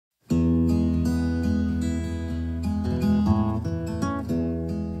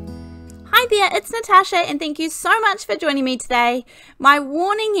there, it's Natasha and thank you so much for joining me today. My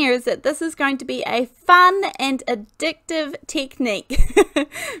warning here is that this is going to be a fun and addictive technique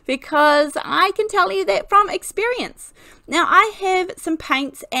because I can tell you that from experience. Now I have some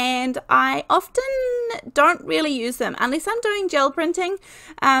paints and I often don't really use them unless I'm doing gel printing.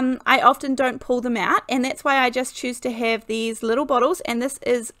 I often don't pull them out, and that's why I just choose to have these little bottles, and this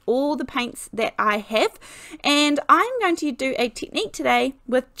is all the paints that I have. And I'm going to do a technique today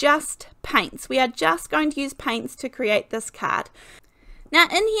with just paints. We are just going to use paints to create this card. Now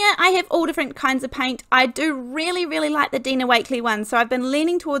in here I have all different kinds of paint. I do really like the Dina Wakley ones, so I've been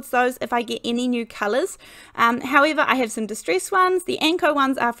leaning towards those if I get any new colours. However, I have some distress ones. The Anko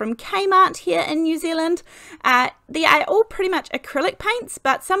ones are from Kmart here in New Zealand. They are all pretty much acrylic paints,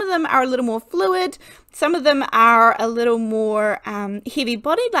 but some of them are a little more fluid. Some of them are a little more heavy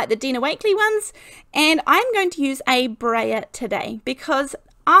bodied, like the Dina Wakley ones. And I'm going to use a Brayer today because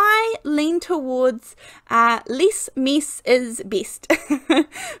I lean towards less mess is best.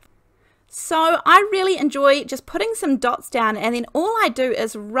 So I really enjoy just putting some dots down, and then all I do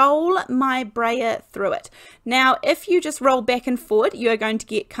is roll my brayer through it. Now if you just roll back and forward, you're going to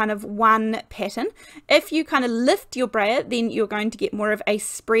get kind of one pattern. If you kind of lift your brayer, then you're going to get more of a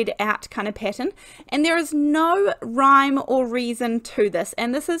spread out kind of pattern, and there is no rhyme or reason to this,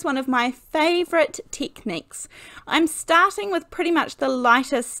 and this is one of my favorite techniques. I'm starting with pretty much the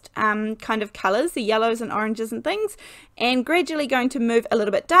lightest kind of colors, the yellows and oranges and things, and gradually going to move a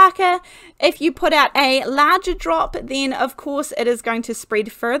little bit darker. If you put out a larger drop, then of course it is going to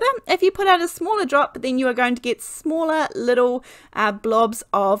spread further. If you put out a smaller drop, then you are going to get smaller little blobs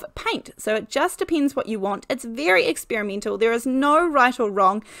of paint. So it just depends what you want. It's very experimental. There is no right or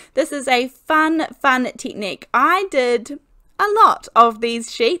wrong. This is a fun technique. I did a lot of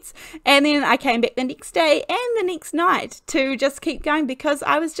these sheets, and then I came back the next day and the next night to just keep going because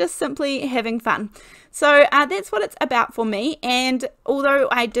I was just simply having fun. So that's what it's about for me, and although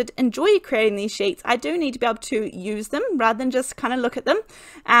I did enjoy creating these sheets, I do need to be able to use them rather than just kind of look at them.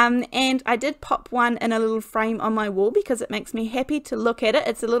 And I did pop one in a little frame on my wall because it makes me happy to look at it.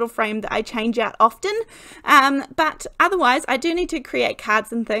 It's a little frame that I change out often, but otherwise I do need to create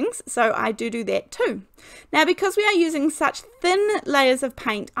cards and things, so I do that too. Now because we are using such thin layers of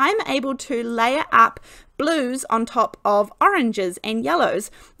paint, I'm able to layer up blues on top of oranges and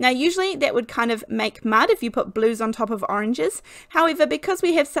yellows. Now usually that would kind of make mud if you put blues on top of oranges. However, because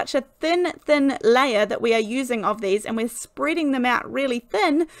we have such a thin layer that we are using of these and we're spreading them out really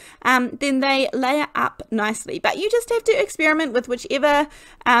thin, then they layer up nicely. But you just have to experiment with whichever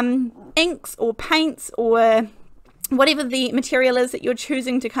inks or paints or whatever the material is that you're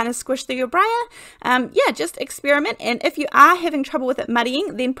choosing to kind of squish through your brayer. Yeah, just experiment, and if you are having trouble with it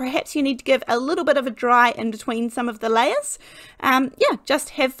muddying, then perhaps you need to give a little bit of a dry in between some of the layers. Yeah,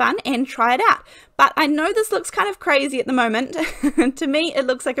 just have fun and try it out. But I know this looks kind of crazy at the moment. To me, it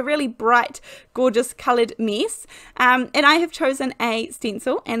looks like a really bright, gorgeous coloured mess. And I have chosen a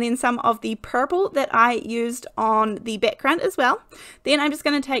stencil and then some of the purple that I used on the background as well. Then I'm just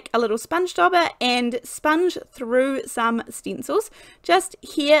going to take a little sponge dauber and sponge through some stencils, just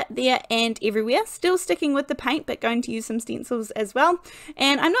here, there and everywhere. Still sticking with the paint, but going to use some stencils as well.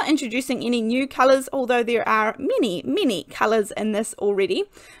 And I'm not introducing any new colours, although there are many colours in this already.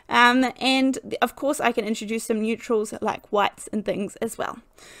 And of course I can introduce some neutrals like whites and things as well.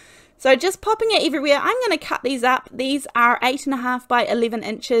 So just popping it everywhere. I'm going to cut these up. These are 8.5 by 11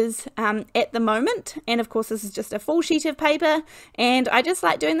 inches at the moment, and of course this is just a full sheet of paper, and I just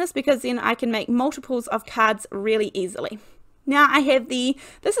like doing this because then I can make multiples of cards really easily. Now I have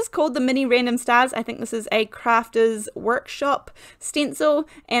this is called the Mini Random Stars. I think this is a Crafter's Workshop stencil,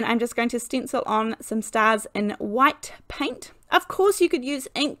 and I'm just going to stencil on some stars in white paint. Of course you could use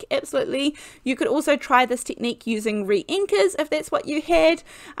ink, absolutely. You could also try this technique using re-inkers if that's what you had.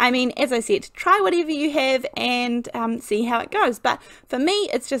 I mean, as I said, try whatever you have and see how it goes. But for me,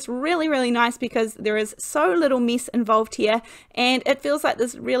 it's just really nice because there is so little mess involved here, and it feels like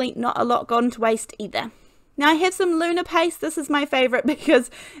there's really not a lot gone to waste either. Now I have some Lunar paste. This is my favorite because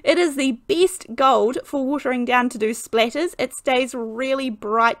it is the best gold for watering down to do splatters. It stays really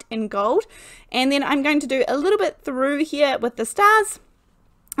bright in gold. And then I'm going to do a little bit through here with the stars.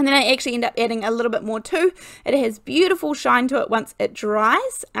 And then I actually end up adding a little bit more too. It has beautiful shine to it once it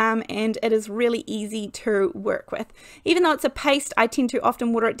dries, and it is really easy to work with. Even though it's a paste, I tend to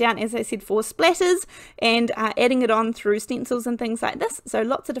often water it down, as I said, for splatters, and adding it on through stencils and things like this. So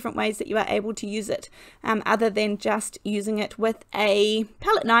lots of different ways that you are able to use it, other than just using it with a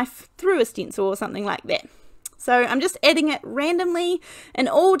palette knife through a stencil or something like that. So I'm just adding it randomly in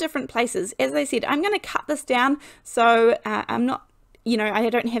all different places. As I said, I'm going to cut this down, so I'm not you know, I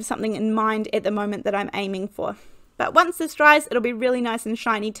don't have something in mind at the moment that I'm aiming for. But once this dries, it'll be really nice and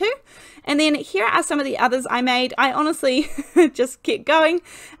shiny too. And then here are some of the others I made. I honestly just kept going,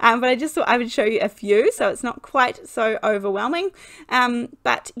 but I just thought I would show you a few so it's not quite so overwhelming.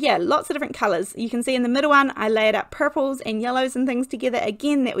 But yeah, lots of different colors. You can see in the middle one, I layered up purples and yellows and things together.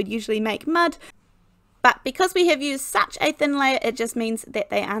 Again, that would usually make mud. But because we have used such a thin layer, it just means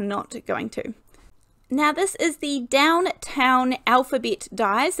that they are not going to. Now this is the Downtown Alphabet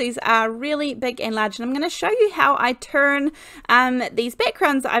dies. These are really big and large, and I'm going to show you how I turn these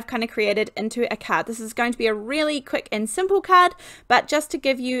backgrounds that I've kind of created into a card. This is going to be a really quick and simple card, but just to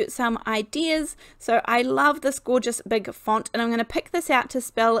give you some ideas. So I love this gorgeous big font, and I'm going to pick this out to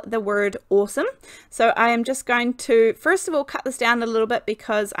spell the word awesome. So I am just going to first of all cut this down a little bit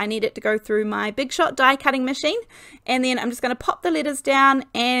because I need it to go through my Big Shot die cutting machine, and then I'm just going to pop the letters down,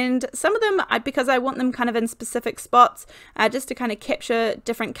 and some of them, because I want them kind of in specific spots, just to kind of capture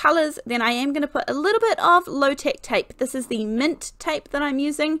different colors, then I am going to put a little bit of low-tech tape. This is the mint tape that I'm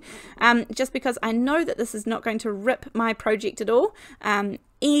using, just because I know that this is not going to rip my project at all,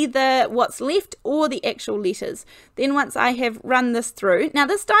 either what's left or the actual letters. Then once I have run this through, now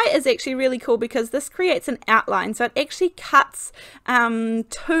this die is actually really cool because this creates an outline, so it actually cuts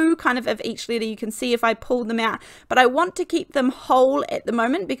two kind of each letter. You can see if I pull them out, but I want to keep them whole at the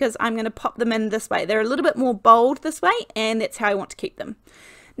moment because I'm going to pop them in this way. They're a little bit more bold this way, and that's how I want to keep them.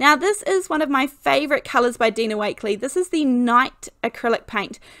 Now this is one of my favorite colors by Dina Wakley. This is the Night Acrylic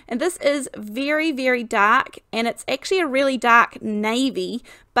Paint, and this is very, very dark, and it's actually a really dark navy,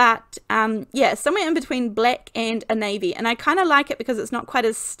 but yeah, somewhere in between black and a navy. And I kind of like it because it's not quite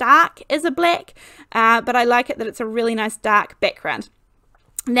as stark as a black, but I like it that it's a really nice dark background.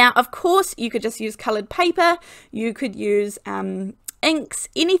 Now of course you could just use colored paper, you could use inks,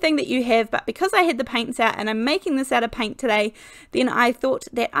 anything that you have, but because I had the paints out and I'm making this out of paint today, then I thought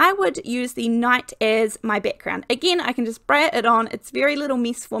that I would use the night as my background. Again, I can just spray it on, it's very little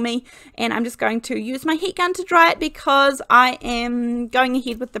mess for me, and I'm just going to use my heat gun to dry it because I am going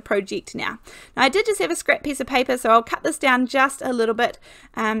ahead with the project now. Now I did just have a scrap piece of paper, so I'll cut this down just a little bit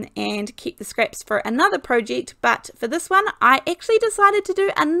and keep the scraps for another project, but for this one I actually decided to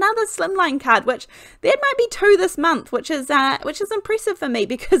do another slimline card, which there might be 2 this month, which is impressive for me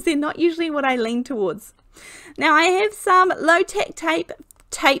because they're not usually what I lean towards. Now I have some low-tech tape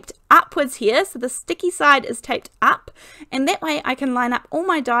taped upwards here, so the sticky side is taped up, and that way I can line up all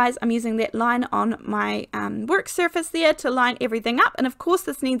my dies. I'm using that line on my work surface there to line everything up, and of course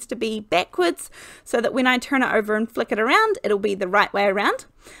this needs to be backwards so that when I turn it over and flick it around, it'll be the right way around.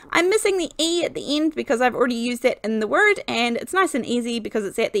 I'm missing the E at the end because I've already used that in the word, and it's nice and easy because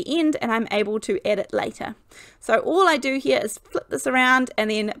it's at the end and I'm able to add it later. So all I do here is flip this around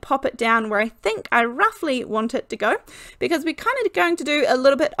and then pop it down where I think I roughly want it to go, because we're kind of going to do a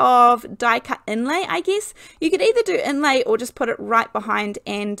little bit of die cut inlay, I guess. You could either do inlay or just put it right behind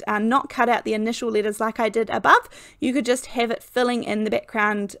and not cut out the initial letters like I did above. You could just have it filling in the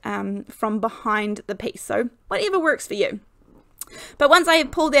background from behind the piece, so whatever works for you. But once I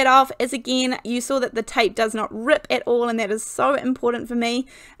have pulled that off, as again, you saw that the tape does not rip at all, and that is so important for me.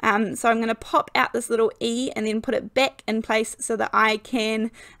 So I'm going to pop out this little E and then put it back in place so that I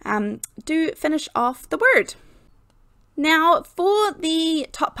can finish off the word. Now for the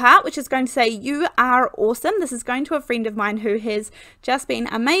top part, which is going to say "You are awesome," this is going to a friend of mine who has just been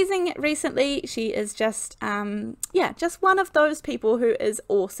amazing recently. She is just yeah, just one of those people who is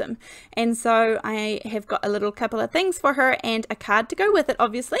awesome, and so I have got a little couple of things for her and a card to go with it,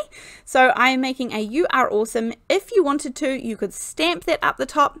 obviously. So I am making a "You are awesome." If you wanted to, you could stamp that up the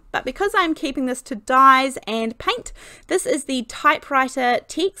top, but because I'm keeping this to dies and paint, this is the Typewriter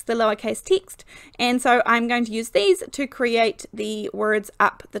text, the lowercase text, and so I'm going to use these to create the words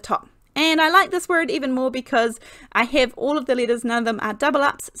up the top. And I like this word even more because I have all of the letters, none of them are double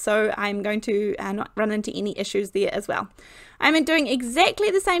ups, so I'm going to not run into any issues there as well. I'm doing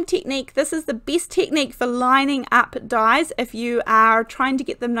exactly the same technique. This is the best technique for lining up dies if you are trying to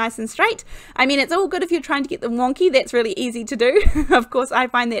get them nice and straight. I mean, it's all good if you're trying to get them wonky. That's really easy to do. Of course, I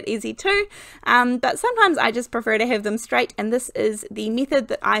find that easy too. But sometimes I just prefer to have them straight, and this is the method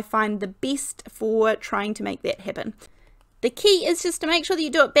that I find the best for trying to make that happen. The key is just to make sure that you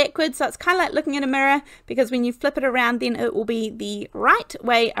do it backwards, so it's kind of like looking in a mirror, because when you flip it around then it will be the right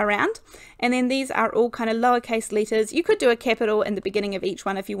way around. And then these are all kind of lowercase letters. You could do a capital in the beginning of each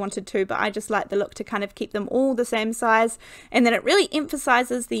one if you wanted to, but I just like the look to kind of keep them all the same size, and then it really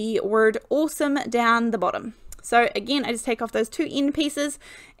emphasizes the word awesome down the bottom. So again, I just take off those 2 end pieces,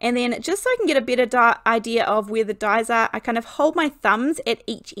 and then just so I can get a better idea of where the dies are, I kind of hold my thumbs at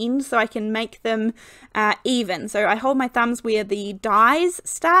each end so I can make them even. So I hold my thumbs where the dies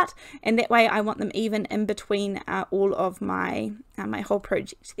start, and that way I want them even in between all of my my whole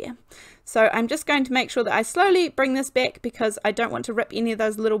project there. So I'm just going to make sure that I slowly bring this back because I don't want to rip any of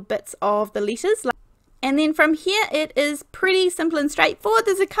those little bits of the letters. And then from here, it is pretty simple and straightforward.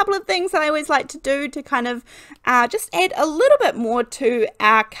 There's a couple of things that I always like to do to kind of just add a little bit more to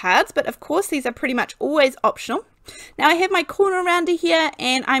our cards, but of course these are pretty much always optional. Now I have my corner rounder here,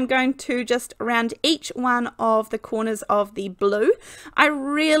 and I'm going to just round each one of the corners of the blue. I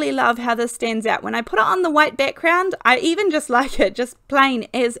really love how this stands out. When I put it on the white background, I even just like it just plain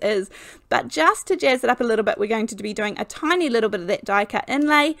as is. But just to jazz it up a little bit, we're going to be doing a tiny little bit of that die cut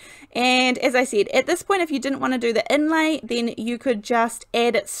inlay. And as I said, at this point, if you didn't want to do the inlay, then you could just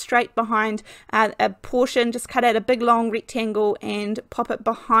add it straight behind a portion, just cut out a big long rectangle and pop it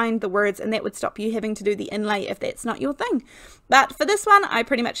behind the words, and that would stop you having to do the inlay if that's not your thing. But for this one, I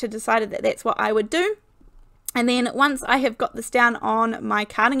pretty much had decided that that's what I would do. And then once I have got this down on my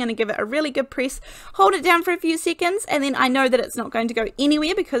card, I'm going to give it a really good press, hold it down for a few seconds, and then I know that it's not going to go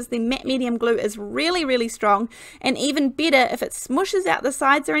anywhere because the matte medium glue is really, really strong. And even better, if it smushes out the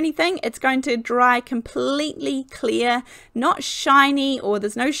sides or anything, it's going to dry completely clear, not shiny, or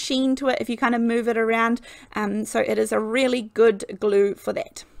there's no sheen to it if you kind of move it around. So it is a really good glue for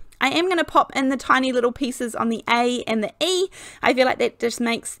that. I am going to pop in the tiny little pieces on the A and the E. I feel like that just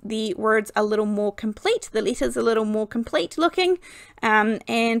makes the words a little more complete, the letters a little more complete looking,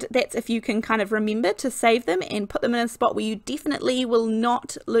 and that's if you can kind of remember to save them and put them in a spot where you definitely will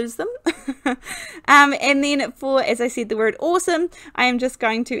not lose them. And then for, as I said, the word awesome, I am just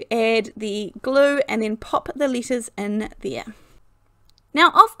going to add the glue and then pop the letters in there.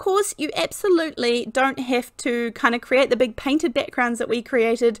 Now, of course, you absolutely don't have to kind of create the big painted backgrounds that we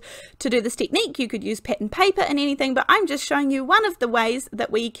created to do this technique. You could use pattern paper and anything, but I'm just showing you one of the ways that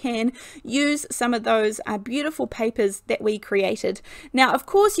we can use some of those beautiful papers that we created. Now, of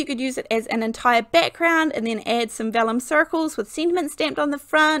course, you could use it as an entire background and then add some vellum circles with sentiment stamped on the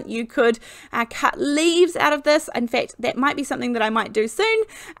front. You could cut leaves out of this. In fact, that might be something that I might do soon.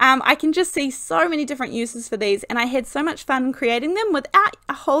 I can just see so many different uses for these, and I had so much fun creating them without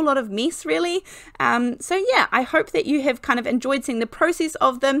a whole lot of mess, really. So yeah, I hope that you have kind of enjoyed seeing the process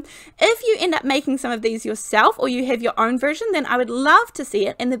of them. If you end up making some of these yourself, or you have your own version, then I would love to see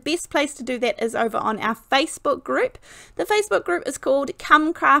it, and the best place to do that is over on our Facebook group. The Facebook group is called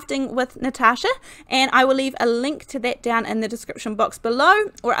Come Crafting with Natasha, and I will leave a link to that down in the description box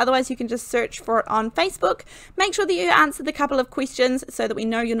below, or otherwise you can just search for it on Facebook. Make sure that you answer the couple of questions so that we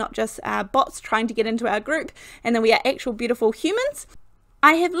know you're not just bots trying to get into our group, and that we are actual beautiful humans.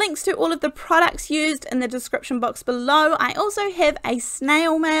 I have links to all of the products used in the description box below. I also have a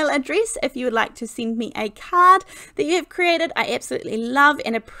snail mail address if you would like to send me a card that you have created. I absolutely love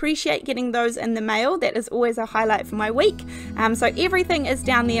and appreciate getting those in the mail. That is always a highlight for my week. So everything is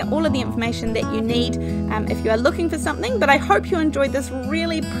down there, all of the information that you need if you are looking for something. But I hope you enjoyed this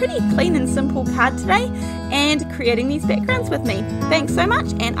really pretty clean and simple card today and creating these backgrounds with me. Thanks so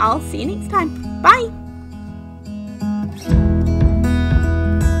much, and I'll see you next time. Bye!